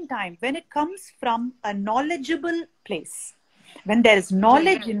same time, when it comes from a knowledgeable place, when there is Right.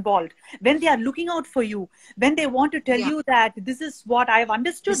 knowledge involved, when they are looking out for you, when they want to tell Yeah. you that this is what I've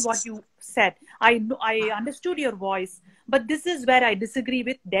understood what This. you said, I understood your voice, but this is where I disagree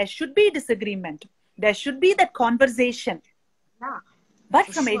with. There should be disagreement. There should be that conversation, Yeah, but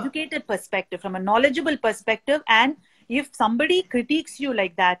for from an sure. educated perspective, from a knowledgeable perspective. And if somebody critiques you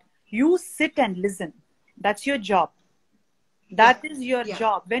like that, you sit and listen. That's your job. Yeah, That is your yeah,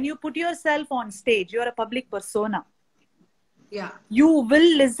 job. When you put yourself on stage, you're a public persona. yeah. You will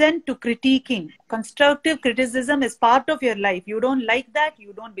listen to critiquing. Constructive criticism is part of your life. You don't like that,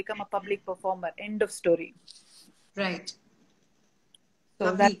 you don't become a public performer. End of story. Right.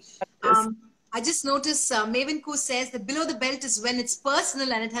 So that's Lovely. what it is. I just noticed Maven Koo says that below the belt is when it's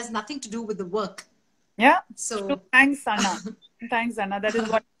personal and it has nothing to do with the work. Yeah. True. So, Thanks, Anna. Thanks, Anna. That is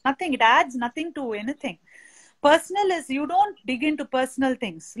what nothing. It adds nothing to anything. Personal is you don't dig into personal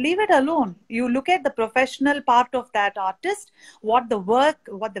things. Leave it alone. You look at the professional part of that artist, what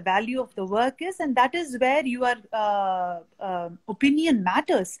the value of the work is, and that is where your opinion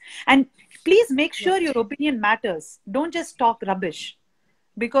matters. And please make yeah, sure your opinion matters. Don't just talk rubbish,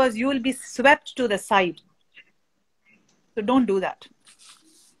 because you will be swept to the side. So don't do that.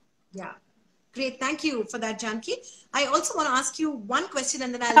 yeah. Great. Thank you for that, Janki. I also want to ask you one question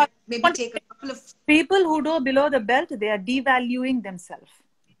and then I'll maybe take a couple of. People who do below the belt, they are devaluing themselves.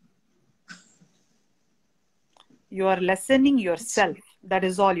 You are lessening yourself. That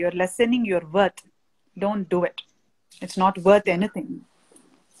is all. You're lessening your worth. Don't do it. It's not worth Yeah, anything.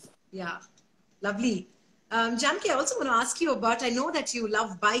 yeah. Lovely. Janki, I also want to ask you about, I know that you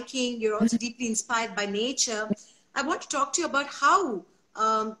love biking. You're also deeply inspired by nature. I want to talk to you about how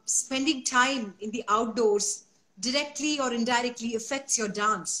spending time in the outdoors directly or indirectly affects your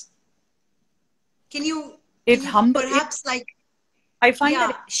dance. Can you It can you humble. perhaps like, I find that.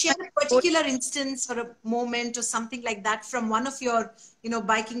 yeah, share a particular instance or a moment or something like that from one of your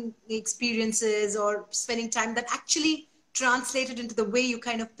biking experiences or spending time that actually translated into the way you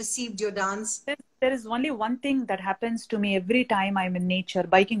kind of perceived your dance? There is only one thing that happens to me every time I'm in nature,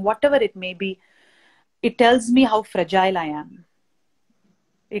 biking, whatever it may be. It tells me how fragile I am.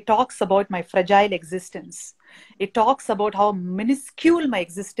 It talks about my fragile existence. It talks about how minuscule my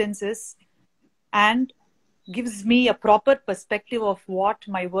existence is, and gives me a proper perspective of what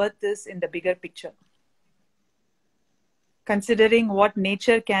my worth is in the bigger picture. Considering what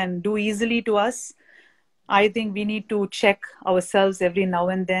nature can do easily to us, I think we need to check ourselves every now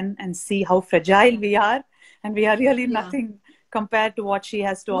and then and see how fragile we are. And we are really Yeah. nothing compared to what she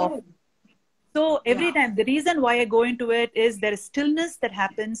has to offer. No. So every Yeah. time, the reason why I go into it is there is stillness that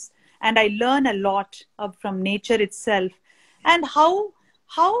happens, and I learn a lot from nature itself, and how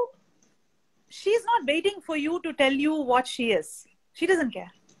she's not waiting for you to tell you what she is. She doesn't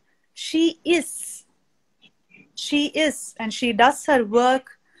care. She is. she is, and she does her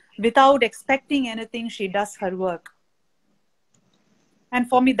work without expecting anything. She does her work. And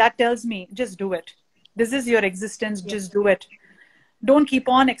for me, that tells me, just do it. This is your existence. Yeah. Just do it. Don't keep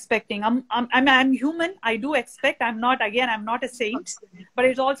on expecting. I'm human. I do expect. I'm not a saint, but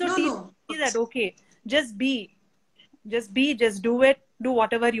it also No, teaches no. me that, okay, just do it, do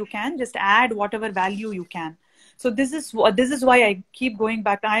whatever you can, just add whatever value you can. So this is why I keep going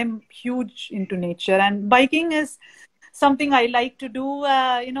back. I'm huge into nature, and biking is something I like to do.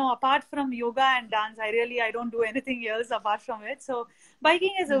 Apart from yoga and dance, I don't do anything else apart from it. So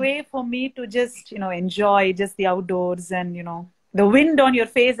biking is a way for me to just, enjoy just the outdoors, and, the wind on your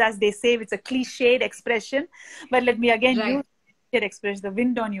face, as they say. It's a cliched expression, but let me again use Right. that expression. The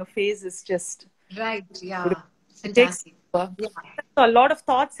wind on your face is just Right. Yeah. beautiful. It takes Fantastic. over. Yeah. So a lot of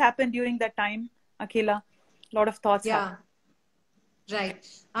thoughts happen during that time, Akhila. A lot of thoughts happen. Yeah.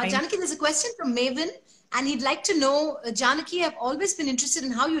 Right. Janaki, there's a question from Maven, and he'd like to know, Janaki, I've always been interested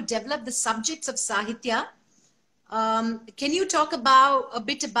in how you develop the subjects of Sahitya. Can you talk a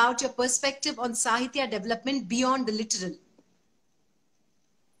bit about your perspective on Sahitya development beyond the literal?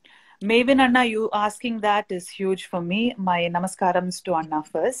 Maven Anna, you asking that is huge for me. My namaskarams to Anna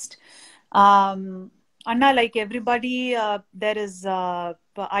first. Anna, like everybody,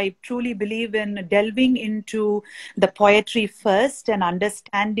 I truly believe in delving into the poetry first and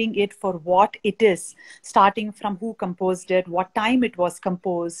understanding it for what it is, starting from who composed it, what time it was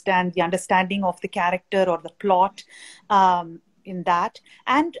composed, and the understanding of the character or the plot in that.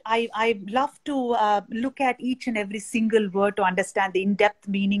 And I love to look at each and every single word to understand the in-depth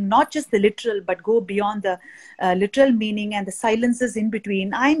meaning, not just the literal, but go beyond the literal meaning and the silences in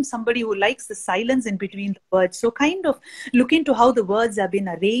between. I'm somebody who likes the silence in between the words. So kind of look into how the words have been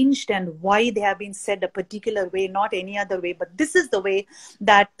arranged and why they have been said a particular way, not any other way, but this is the way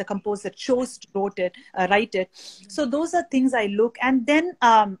that the composer chose to write it. So those are things I look. And then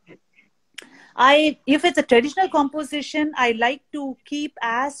if it's a traditional composition, I like to keep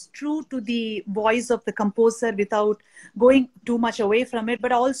as true to the voice of the composer without going too much away from it.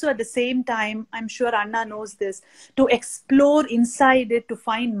 But also at the same time, I'm sure Anna knows this, to explore inside it, to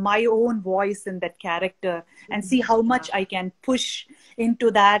find my own voice in that character and see how much I can push into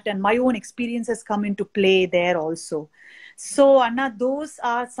that, and my own experiences come into play there also. So Anna, those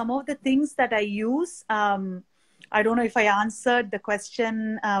are some of the things that I use. I don't know if I answered the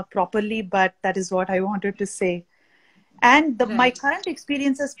question properly, but that is what I wanted to say. And my current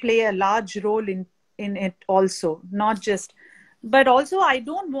experiences play a large role in it also, not just, but also I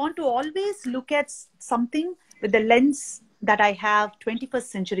don't want to always look at something with the lens that I have, 21st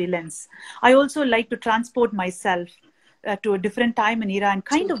century lens. I also like to transport myself to a different time and era and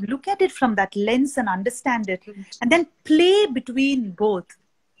kind of look at it from that lens and understand it, and then play between both,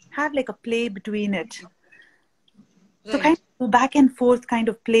 have like a play between it. So kind of go back and forth, kind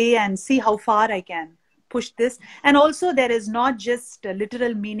of play and see how far I can push this. And also there is not just a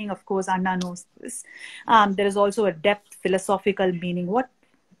literal meaning, of course, Anna knows this. There is also a depth, philosophical meaning.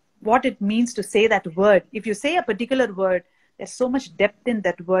 What it means to say that word. If you say a particular word, there's so much depth in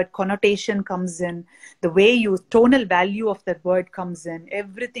that word. Connotation comes in. The way you, tonal value of that word comes in.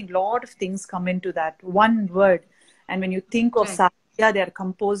 Everything, lot of things come into that one word. And when you think of Sahitya, they are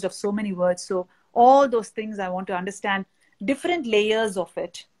composed of so many words. So all those things I want to understand, different layers of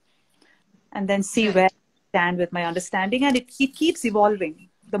it, and then see where I stand with my understanding. And it keeps evolving.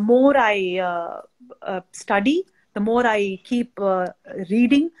 The more I study, the more I keep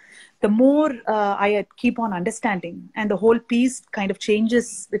reading, the more I keep on understanding. And the whole piece kind of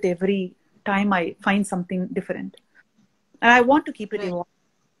changes with every time I find something different. And I want to keep it evolving.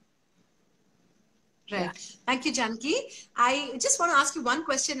 Right. Yeah. Thank you, Janaki. I just want to ask you one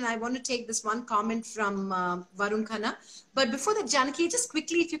question, and I want to take this one comment from Varun Khanna. But before that, Janaki, just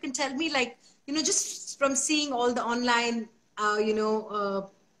quickly, if you can tell me, like, just from seeing all the online,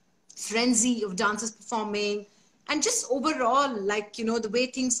 frenzy of dancers performing, and just overall, like, the way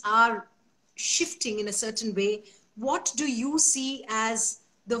things are shifting in a certain way, what do you see as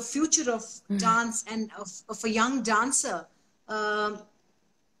the future of dance and of a young dancer?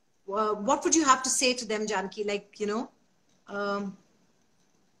 What would you have to say to them, Janaki? Like,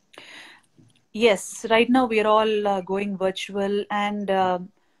 Yes, right now we are all going virtual, and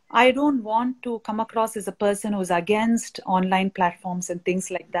I don't want to come across as a person who's against online platforms and things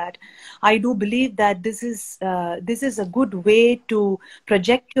like that. I do believe that this is a good way to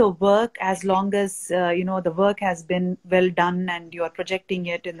project your work, as long as the work has been well done and you are projecting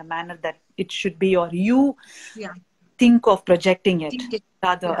it in the manner that it should be, or you think of projecting it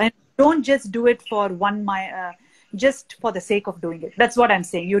rather. And don't just do it for just for the sake of doing it. That's what I'm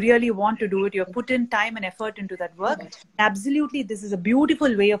saying. You really want to do it. You've put in time and effort into that work. Right. Absolutely, this is a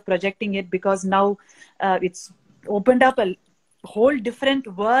beautiful way of projecting it, because now it's opened up a whole different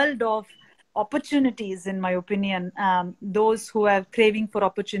world of opportunities, in my opinion. Those who are craving for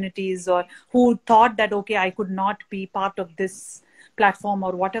opportunities, or who thought that, okay, I could not be part of this platform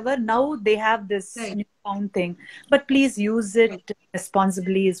or whatever, now they have this Right. newfound thing. But please use it Right.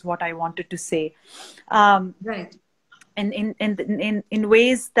 responsibly, is what I wanted to say. Right. In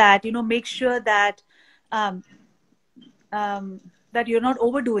ways that, you know, make sure that um, that you're not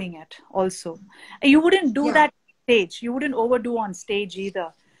overdoing it also. You wouldn't do Yeah. that on stage. You wouldn't overdo on stage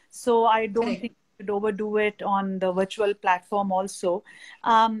either. So I don't Correct. think you should overdo it on the virtual platform also.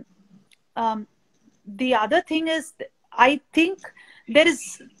 Um, um, the other thing is, I think there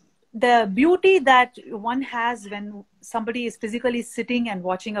is the beauty that one has when somebody is physically sitting and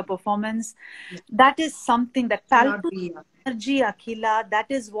watching a performance. Yeah. That is something that Cannot palpable be. energy, Akhila. That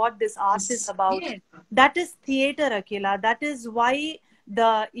is what this art is Yes. about. Yeah. That is theater, Akhila. That is why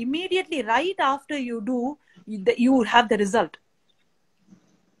the immediately right after you do, you have the result.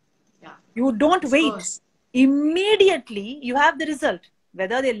 Yeah. You don't Of wait. course. Immediately you have the result.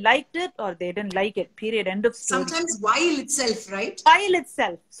 Whether they liked it or they didn't like it. Period. End of story. Sometimes while itself, right? File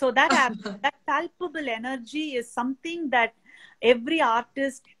itself. So that palpable energy is something that every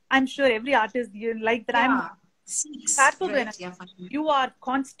artist, I'm sure every artist, you like that. I'm Yeah. Seeks, palpable right? energy. Yeah. Fine. You are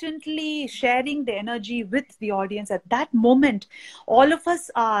constantly sharing the energy with the audience at that moment. All of us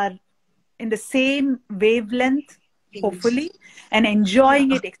are in the same wavelength, Page. hopefully, and Yeah.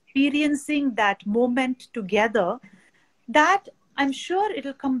 enjoying it, experiencing that moment together. That, I'm sure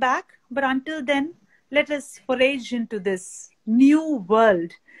it'll come back. But until then, let us forage into this new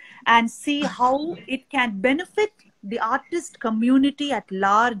world and see how it can benefit the artist community at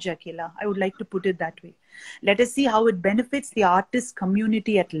large, Akila. I would like to put it that way. Let us see how it benefits the artist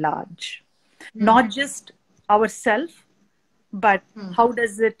community at large. Hmm. Not just ourselves, but Hmm. how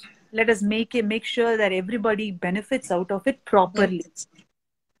does it, let us make sure that everybody benefits out of it properly Benefits.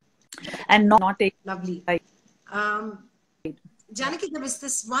 and not take Lovely. like. Um, Janaki, there was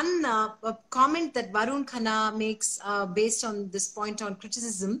this one comment that Varun Khanna makes based on this point on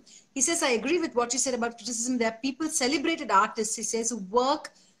criticism. He says, I agree with what you said about criticism. There are people, celebrated artists, he says, who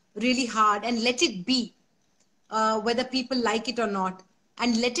work really hard and let it be, whether people like it or not,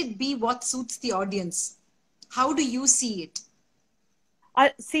 and let it be what suits the audience. How do you see it?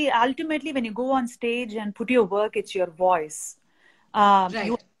 See, ultimately, when you go on stage and put your work, it's your voice. You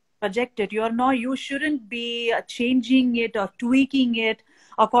Right. project it. You're not. You shouldn't be changing it or tweaking it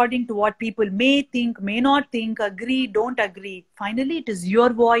according to what people may think, may not think, agree, don't agree. Finally, it is your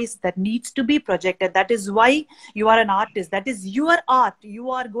voice that needs to be projected. That is why you are an artist. That is your art. You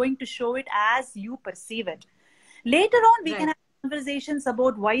are going to show it as you perceive it. Later on, we can Right. have conversations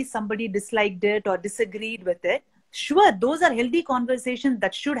about why somebody disliked it or disagreed with it. Sure, those are healthy conversations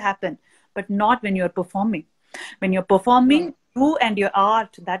that should happen, but not when you're performing. When you're performing, Right. you and your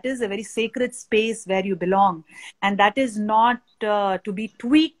art, that is a very sacred space where you belong. And that is not to be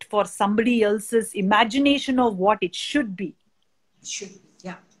tweaked for somebody else's imagination of what it should be. Should.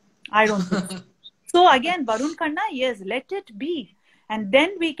 Yeah. I don't think so. So again, Varun Khanna, yes, let it be. And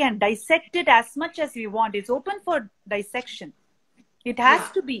then we can dissect it as much as we want. It's open for dissection. It has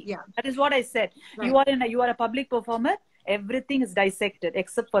Yeah. to be. Yeah. That is what I said. Right. You are a public performer. Everything is dissected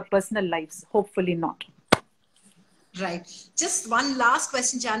except for personal lives. Hopefully not. Right. Just one last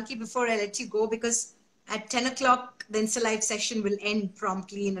question, Janki, before I let you go, because at 10 o'clock, the Insta Live session will end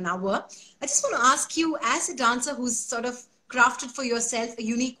promptly in an hour. I just want to ask you, as a dancer who's sort of crafted for yourself a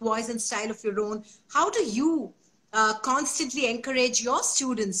unique voice and style of your own, how do you constantly encourage your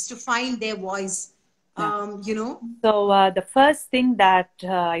students to find their voice? Yeah. You know? So the first thing that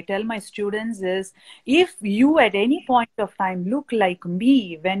I tell my students is, if you at any point of time look like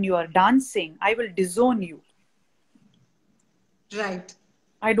me when you are dancing, I will disown you. Right.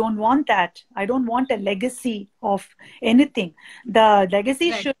 I don't want that. I don't want a legacy of anything. The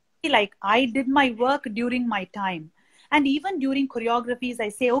legacy Right. should be like, I did my work during my time. And even during choreographies, I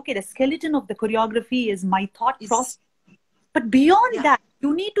say, okay, the skeleton of the choreography is my thought process. Is But beyond yeah. that,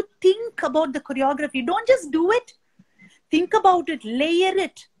 you need to think about the choreography. Don't just do it. Think about it, layer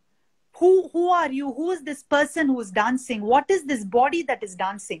it. Who are you? Who is this person who is dancing? What is this body that is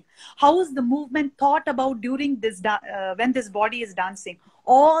dancing? How is the movement thought about during this when this body is dancing?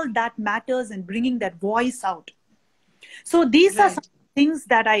 All that matters in bringing that voice out. So these are some Right. things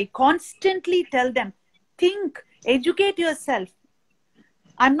that I constantly tell them. Think, educate yourself.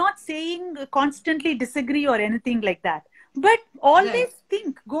 I'm not saying constantly disagree or anything like that, but always Right.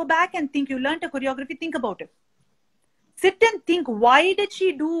 think. Go back and think. You learned a choreography, think about it. sit and think, why did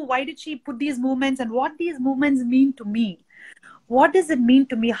she put these movements, and what these movements mean to me? What does it mean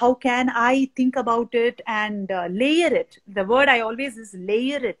to me? How can I think about it and layer it? The word I always is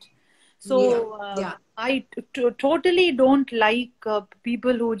layer it. So I totally don't like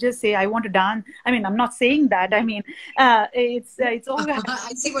people who just say, I want to dance. I mean, I'm not saying that. I mean, it's all.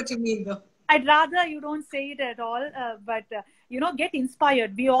 I see what you mean, though. I'd rather you don't say it at all, but get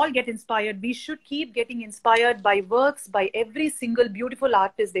inspired. We all get inspired. We should keep getting inspired by works by every single beautiful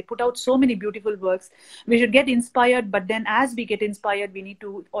artist. They put out so many beautiful works. We should get inspired, but then as we get inspired, we need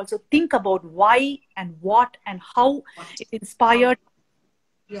to also think about why and what and how it inspired.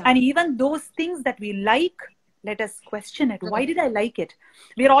 Yeah. And even those things that we like, let us question it. Why did I like it?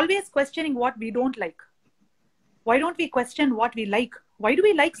 We are always questioning what we don't like. Why don't we question what we like? Why do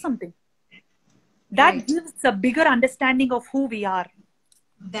we like something? That gives a bigger understanding of who we are.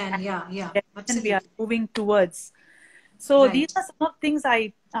 Then, and we are moving towards. So these are some of things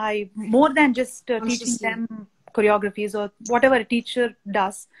I more than just teaching them choreographies or whatever a teacher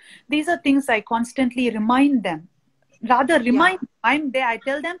does. These are things I constantly remind them. Rather remind, I'm there. I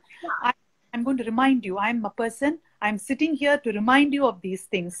tell them, I'm going to remind you. I'm a person. I'm sitting here to remind you of these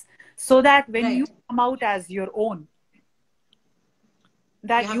things, so that when you come out as your own,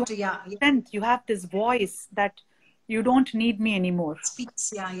 that you have this voice that you don't need me anymore.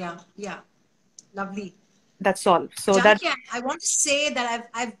 Speaks, lovely. That's all. So Janaki, I want to say that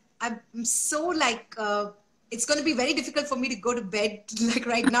I'm so like it's going to be very difficult for me to go to bed like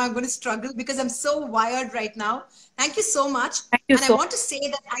right now. I'm going to struggle because I'm so wired right now. Thank you so much. Thank you. And I want to say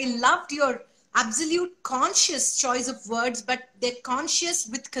that I loved your absolute conscious choice of words, but they're conscious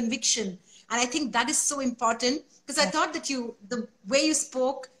with conviction. And I think that is so important, because I thought that the way you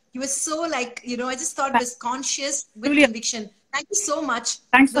spoke, you were so like, I just thought it was conscious with conviction. Thank you so much.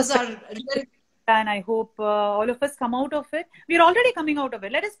 Thanks. Those are really... And I hope all of us come out of it. We're already coming out of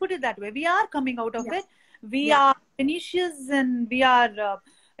it. Let us put it that way. We are coming out of it. We are tenacious and we are,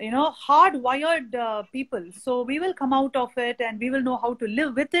 hardwired people. So we will come out of it and we will know how to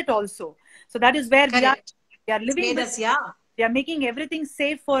live with it also. So that is where we are living with it. We are making everything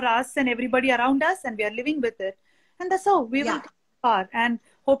safe for us and everybody around us, and we are living with it. And that's how we will come far. And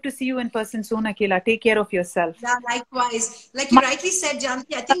hope to see you in person soon, Akhila. Take care of yourself. Yeah, likewise. Like you rightly said,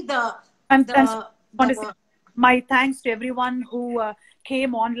 Janaki, I think my thanks to everyone who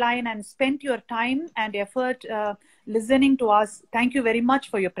came online and spent your time and effort listening to us. Thank you very much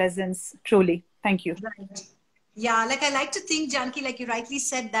for your presence. Truly. Thank you. Right. Yeah, like I like to think, Janaki, like you rightly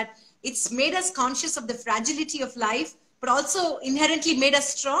said, that it's made us conscious of the fragility of life, but also inherently made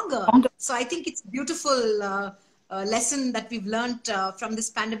us stronger. So I think it's a beautiful lesson that we've learned from this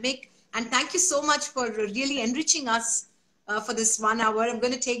pandemic. And thank you so much for really enriching us for this 1 hour. I'm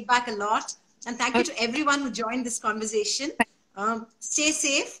going to take back a lot. And thank you to everyone who joined this conversation. Stay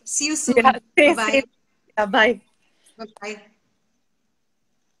safe. See you soon. Stay safe. Bye. Bye.